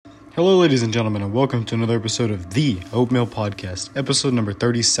Hello, ladies and gentlemen, and welcome to another episode of the Oatmeal Podcast, episode number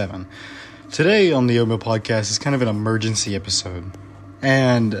 37. Today on the Oatmeal Podcast is kind of an emergency episode,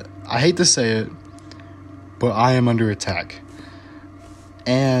 and I hate to say it, but I am under attack.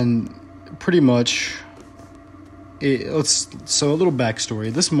 And pretty much, so a little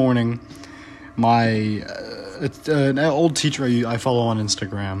backstory. This morning, an old teacher I follow on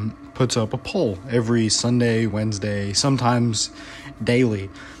Instagram puts up a poll every Sunday, Wednesday, sometimes daily,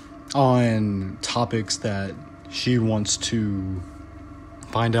 on topics that she wants to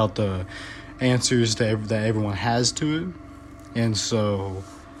find out the answers that everyone has to it. And so,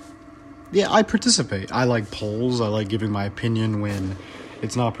 yeah, I participate. I like polls. I like giving my opinion when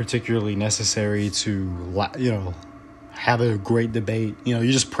it's not particularly necessary to, have a great debate. You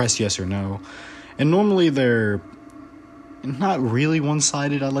just press yes or no. And normally they're not really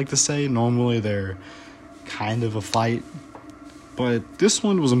one-sided, I'd like to say. Normally they're kind of a fight. But this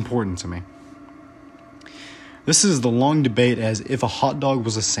one was important to me. This is the long debate as if a hot dog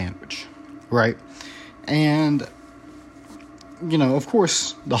was a sandwich, right? And, of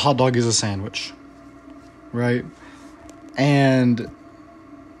course, the hot dog is a sandwich, right? And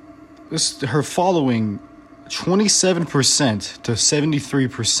her following 27% to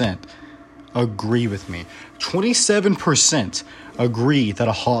 73% agree with me. 27% agree that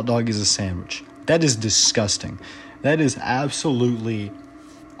a hot dog is a sandwich. That is disgusting. That is absolutely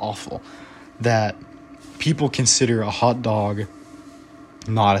awful that people consider a hot dog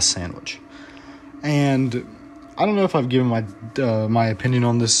not a sandwich. And I don't know if I've given my opinion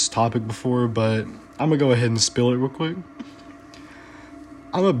on this topic before, but I'm going to go ahead and spill it real quick.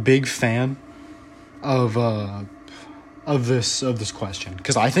 I'm a big fan of this question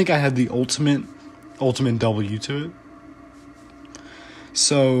because I think I had the ultimate W to it.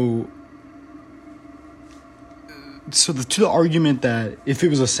 So to the argument that if it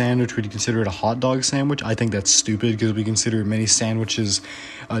was a sandwich, we'd consider it a hot dog sandwich, I think that's stupid because we consider many sandwiches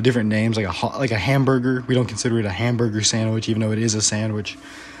different names, like a hamburger. We don't consider it a hamburger sandwich, even though it is a sandwich.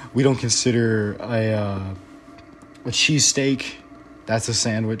 We don't consider a cheesesteak. That's a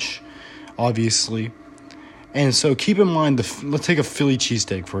sandwich, obviously. And so keep in mind, let's take a Philly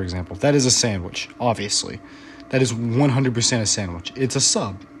cheesesteak, for example. That is a sandwich, obviously. That is 100% a sandwich. It's a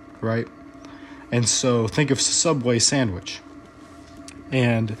sub, right? And so think of Subway sandwich.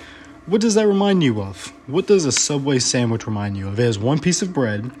 And what does that remind you of? What does a Subway sandwich remind you of? It has one piece of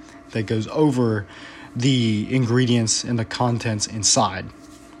bread that goes over the ingredients and the contents inside.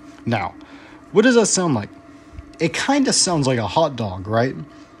 Now, what does that sound like? It kind of sounds like a hot dog, right?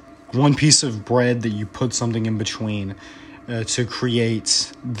 One piece of bread that you put something in between to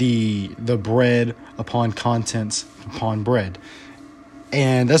create the bread upon contents upon bread.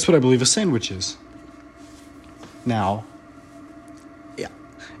 And that's what I believe a sandwich is. Now, yeah,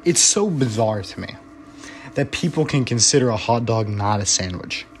 it's so bizarre to me that people can consider a hot dog not a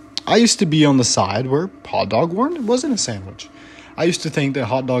sandwich. I used to be on the side where hot dog wasn't a sandwich. I used to think that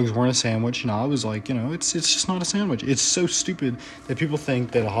hot dogs weren't a sandwich, and I was like, it's just not a sandwich. It's so stupid that people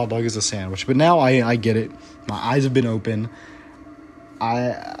think that a hot dog is a sandwich. But now I get it. My eyes have been open.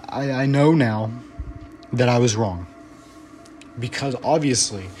 I know now that I was wrong. Because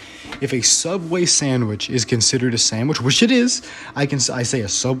obviously, if a Subway sandwich is considered a sandwich, which it is, I say a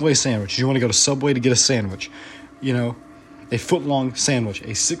Subway sandwich. You want to go to Subway to get a sandwich. A foot-long sandwich,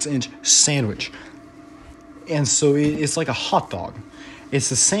 a 6-inch sandwich. And so it's like a hot dog. It's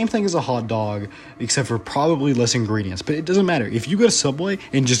the same thing as a hot dog, except for probably less ingredients. But it doesn't matter. If you go to Subway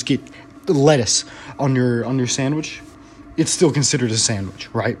and just get lettuce on your sandwich, it's still considered a sandwich,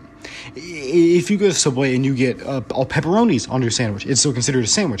 right? If you go to Subway and you get all pepperonis on your sandwich, it's still considered a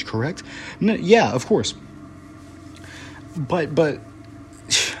sandwich, correct? No, yeah, of course. But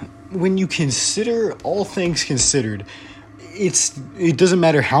when you consider all things considered, it doesn't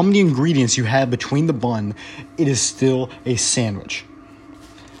matter how many ingredients you have between the bun, it is still a sandwich.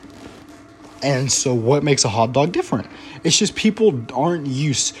 And so what makes a hot dog different? It's just people aren't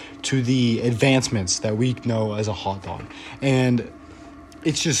used to the advancements that we know as a hot dog. And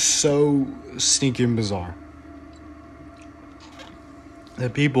it's just so stinking bizarre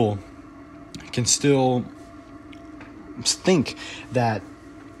that people can still think that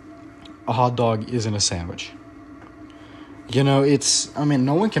a hot dog isn't a sandwich. No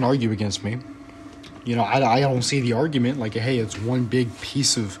one can argue against me. I don't see the argument like, hey, it's one big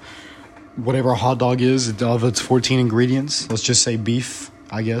piece of whatever a hot dog is of its 14 ingredients. Let's just say beef,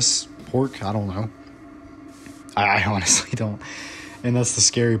 I guess, pork, I don't know. I honestly don't. And that's the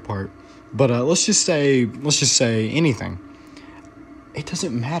scary part. But let's just say anything. It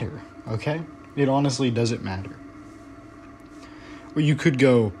doesn't matter, okay? It honestly doesn't matter. Or you could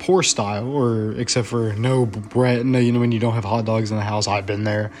go poor style, or except for no bread. No, when you don't have hot dogs in the house, I've been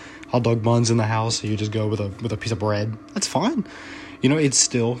there. Hot dog buns in the house, so you just go with a piece of bread. That's fine. It's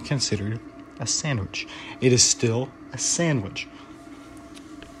still considered a sandwich. It is still a sandwich.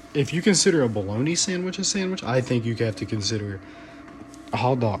 If you consider a bologna sandwich a sandwich, I think you have to consider a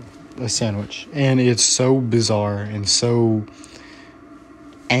hot dog a sandwich. And it's so bizarre and so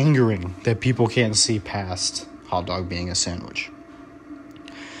angering that people can't see past hot dog being a sandwich.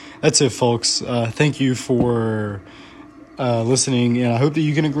 That's it, folks. Thank you for listening, and I hope that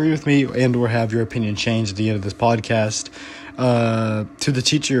you can agree with me and or have your opinion changed at the end of this podcast. To the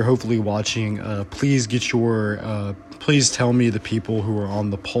teacher hopefully watching, please please tell me the people who are on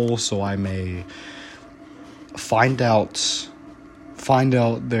the poll so I may find out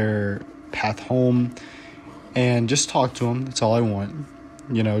their path home, and just talk to them. That's all I want.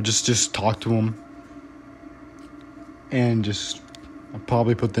 Just talk to them, and just I'll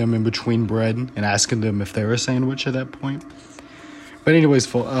probably put them in between bread and asking them if they're a sandwich at that point. But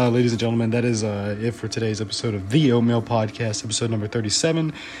anyways, ladies and gentlemen, that is it for today's episode of the Oatmeal Podcast, episode number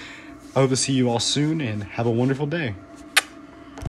 37. I hope to see you all soon, and have a wonderful day.